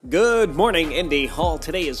Good morning, Indy Hall.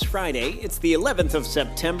 Today is Friday. It's the 11th of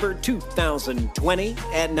September, 2020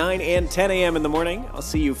 at 9 and 10 a.m. in the morning. I'll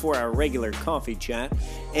see you for our regular coffee chat.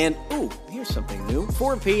 And, here's something new.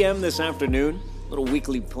 4 p.m. this afternoon, little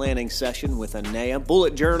weekly planning session with Anea.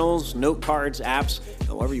 Bullet journals, note cards, apps,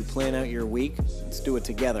 however you plan out your week. Let's do it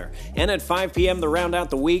together. And at 5 p.m. to round out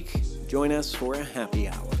the week, join us for a happy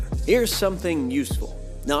hour. Here's something useful.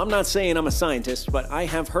 Now, I'm not saying I'm a scientist, but I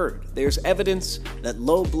have heard there's evidence that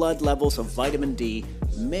low blood levels of vitamin D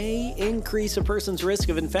may increase a person's risk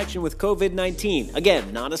of infection with COVID-19.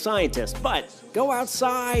 Again, not a scientist, but go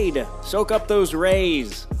outside. Soak up those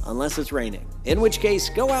rays, unless it's raining. In which case,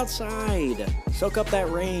 go outside. Soak up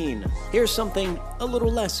that rain. Here's something a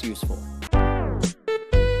little less useful.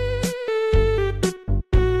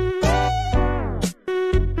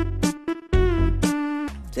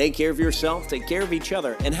 Take care of yourself, take care of each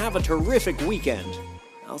other, and have a terrific weekend.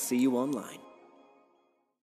 I'll see you online.